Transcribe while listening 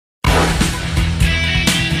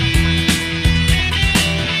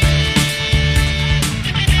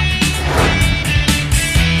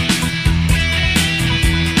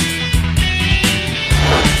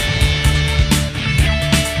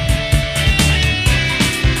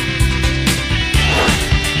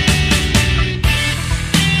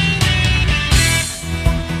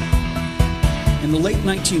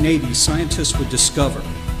1980s, scientists would discover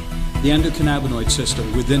the endocannabinoid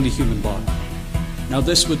system within the human body. Now,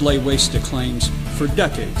 this would lay waste to claims for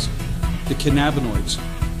decades that cannabinoids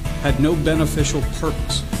had no beneficial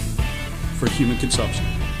purpose for human consumption.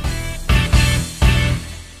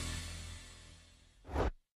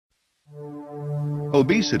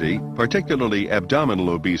 Obesity, particularly abdominal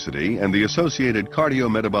obesity and the associated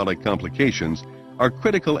cardiometabolic complications, are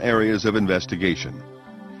critical areas of investigation.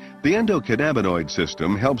 The endocannabinoid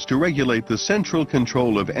system helps to regulate the central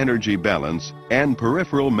control of energy balance and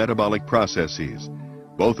peripheral metabolic processes,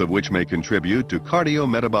 both of which may contribute to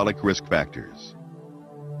cardiometabolic risk factors.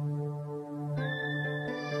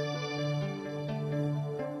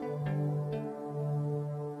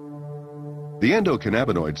 The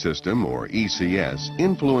endocannabinoid system, or ECS,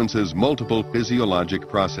 influences multiple physiologic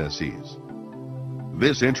processes.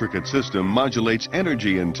 This intricate system modulates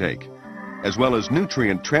energy intake, as well as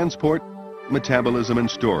nutrient transport, metabolism, and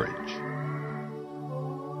storage.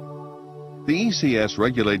 The ECS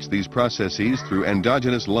regulates these processes through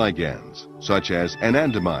endogenous ligands, such as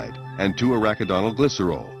anandamide and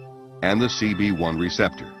 2-arachidonylglycerol, and the CB1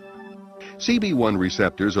 receptor. CB1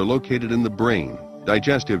 receptors are located in the brain,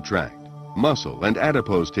 digestive tract, muscle, and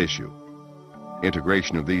adipose tissue.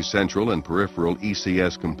 Integration of these central and peripheral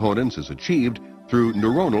ECS components is achieved through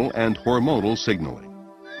neuronal and hormonal signaling.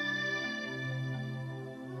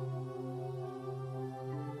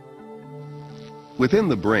 Within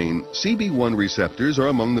the brain, CB1 receptors are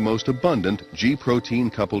among the most abundant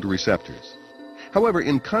G-protein-coupled receptors. However,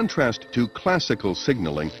 in contrast to classical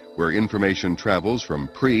signaling, where information travels from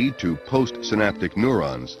pre- to post-synaptic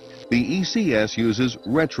neurons, the ECS uses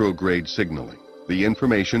retrograde signaling. The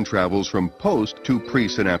information travels from post to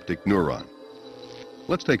presynaptic neuron.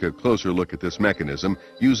 Let's take a closer look at this mechanism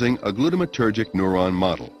using a glutamatergic neuron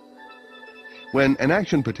model. When an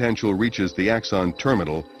action potential reaches the axon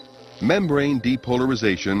terminal, membrane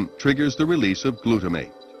depolarization triggers the release of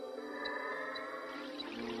glutamate.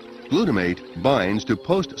 Glutamate binds to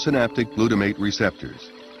postsynaptic glutamate receptors,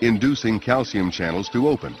 inducing calcium channels to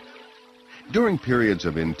open. During periods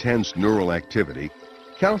of intense neural activity,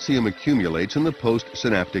 calcium accumulates in the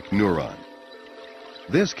postsynaptic neuron.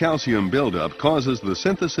 This calcium buildup causes the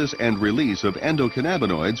synthesis and release of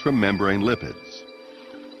endocannabinoids from membrane lipids.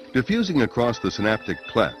 Diffusing across the synaptic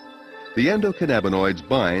cleft, the endocannabinoids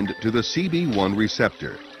bind to the CB1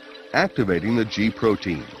 receptor, activating the G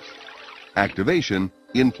proteins. Activation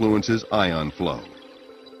influences ion flow.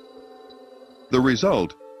 The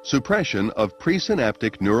result: suppression of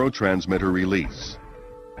presynaptic neurotransmitter release.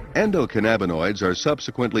 Endocannabinoids are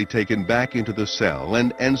subsequently taken back into the cell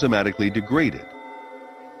and enzymatically degraded.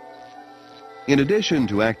 In addition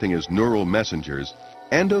to acting as neural messengers,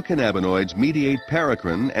 endocannabinoids mediate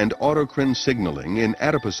paracrine and autocrine signaling in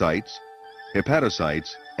adipocytes,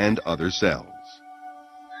 hepatocytes, and other cells.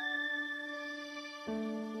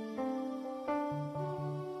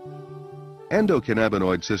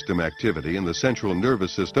 Endocannabinoid system activity in the central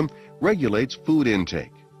nervous system regulates food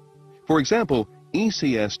intake. For example,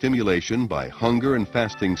 ECS stimulation by hunger and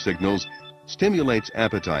fasting signals stimulates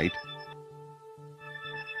appetite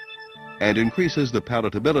and increases the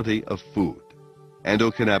palatability of food.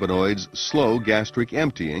 Endocannabinoids slow gastric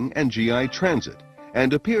emptying and GI transit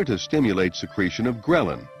and appear to stimulate secretion of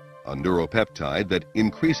ghrelin, a neuropeptide that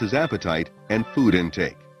increases appetite and food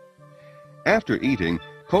intake. After eating,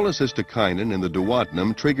 cholecystokinin in the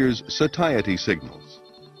duodenum triggers satiety signals.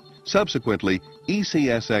 Subsequently,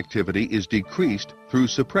 ECS activity is decreased through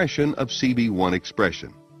suppression of CB1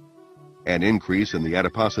 expression. An increase in the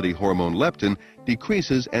adiposity hormone leptin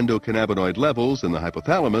decreases endocannabinoid levels in the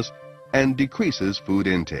hypothalamus and decreases food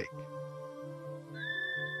intake.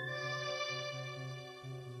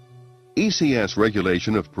 ECS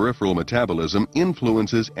regulation of peripheral metabolism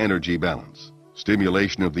influences energy balance.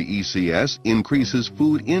 Stimulation of the ECS increases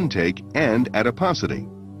food intake and adiposity.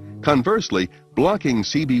 Conversely, blocking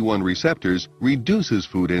CB1 receptors reduces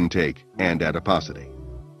food intake and adiposity.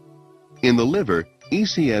 In the liver,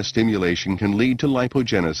 ECS stimulation can lead to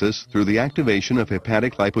lipogenesis through the activation of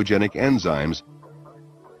hepatic lipogenic enzymes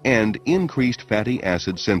and increased fatty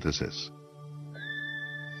acid synthesis.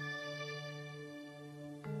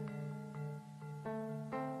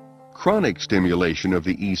 Chronic stimulation of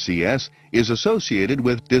the ECS is associated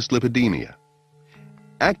with dyslipidemia.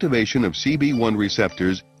 Activation of CB1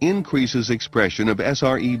 receptors increases expression of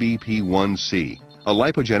SREBP1C, a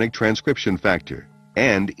lipogenic transcription factor,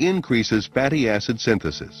 and increases fatty acid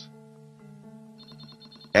synthesis.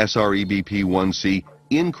 SREBP1C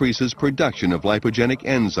increases production of lipogenic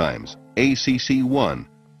enzymes, ACC1,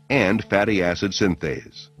 and fatty acid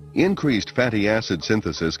synthase. Increased fatty acid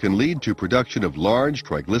synthesis can lead to production of large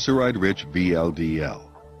triglyceride-rich VLDL.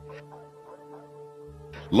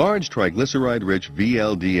 Large triglyceride-rich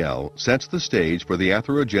VLDL sets the stage for the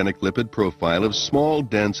atherogenic lipid profile of small,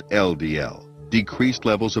 dense LDL, decreased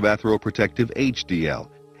levels of atheroprotective HDL,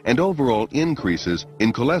 and overall increases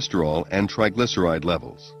in cholesterol and triglyceride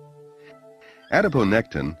levels.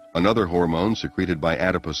 Adiponectin, another hormone secreted by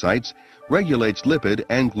adipocytes, regulates lipid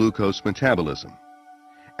and glucose metabolism.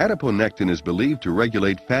 Adiponectin is believed to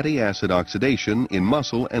regulate fatty acid oxidation in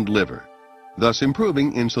muscle and liver, thus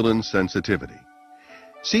improving insulin sensitivity.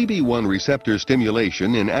 CB1 receptor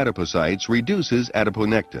stimulation in adipocytes reduces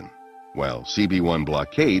adiponectin, while CB1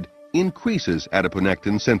 blockade increases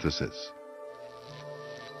adiponectin synthesis.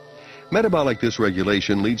 Metabolic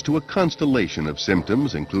dysregulation leads to a constellation of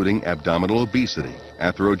symptoms including abdominal obesity,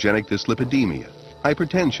 atherogenic dyslipidemia,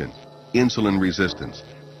 hypertension, insulin resistance,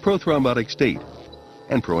 prothrombotic state,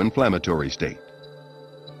 and pro-inflammatory state.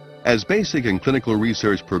 As basic and clinical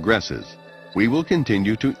research progresses, we will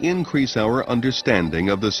continue to increase our understanding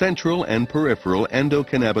of the central and peripheral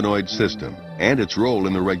endocannabinoid system and its role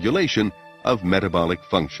in the regulation of metabolic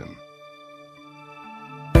function.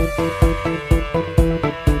 There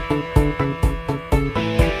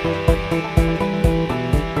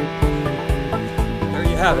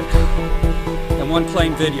you have it, in one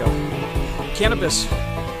plain video. Cannabis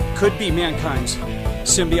could be mankind's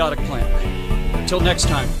symbiotic plant. Until next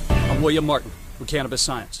time, I'm William Martin with Cannabis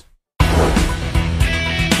Science.